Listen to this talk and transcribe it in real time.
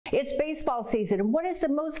It's baseball season, and what is the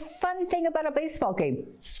most fun thing about a baseball game?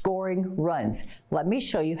 Scoring runs. Let me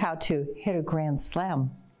show you how to hit a grand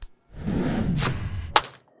slam.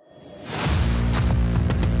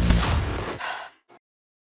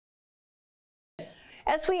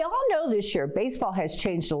 As we all know this year, baseball has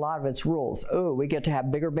changed a lot of its rules. Oh, we get to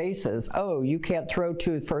have bigger bases. Oh, you can't throw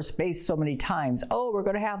to first base so many times. Oh, we're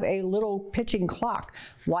going to have a little pitching clock.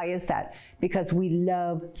 Why is that? Because we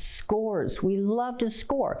love scores. We love to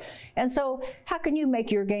score. And so how can you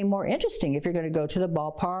make your game more interesting? If you're going to go to the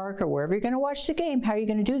ballpark or wherever you're going to watch the game, how are you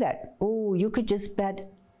going to do that? Oh, you could just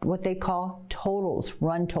bet what they call totals,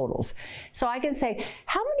 run totals. So I can say,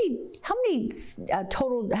 how many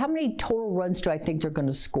total runs do I think they're going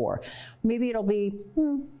to score? Maybe it'll be,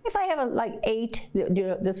 if I have like 8,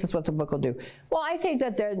 this is what the book will do. Well, I think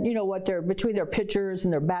that they're between their pitchers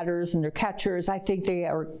and their batters and their catchers, I think they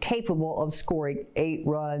are capable of scoring 8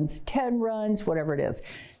 runs, 10 runs, whatever it is.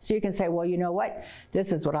 So you can say, well, you know what?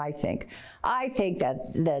 This is what I think. I think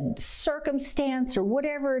that the circumstance or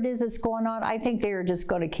whatever it is that's going on, I think they are just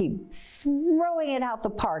going to keep throwing it out the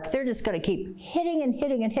park. They're just going to keep hitting and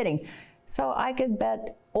hitting and hitting. So I could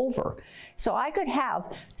bet over. So I could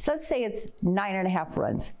have, so let's say it's 9.5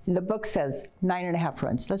 runs. The book says 9.5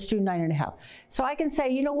 runs. Let's do 9.5. So I can say,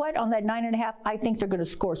 you know what, on that 9.5, I think they're going to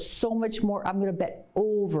score so much more. I'm going to bet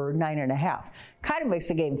over 9.5. Kind of makes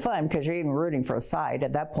the game fun because you're even rooting for a side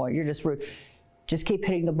at that point. You're just rooting. Just keep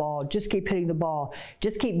hitting the ball. Just keep hitting the ball.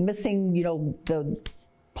 Just keep missing, the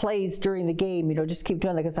plays during the game, just keep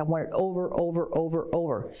doing that because I want it over, over, over,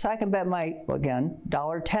 over. So I can bet my, again,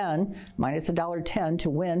 $1.10 minus $1.10 to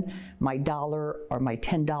win my $1 or my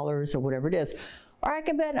 $10 or whatever it is. Or I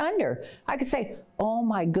can bet under. I can say, oh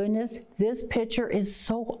my goodness, this pitcher is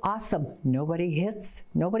so awesome. Nobody hits,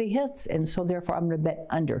 and so therefore I'm going to bet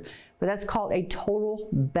under. But that's called a total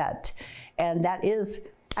bet. And that is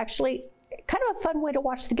actually kind of a fun way to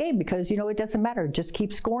watch the game because, it doesn't matter. Just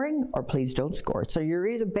keep scoring or please don't score. So you're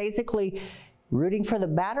either basically rooting for the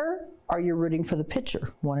batter or you're rooting for the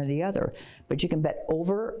pitcher, one or the other. But you can bet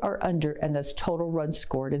over or under, and that's total runs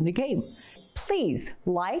scored in the game. Please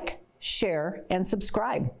like, share, and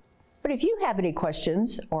subscribe. But if you have any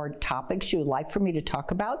questions or topics you would like for me to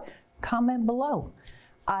talk about, comment below.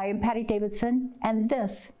 I am Patty Davidson, and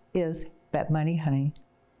this is Bet Money Honey.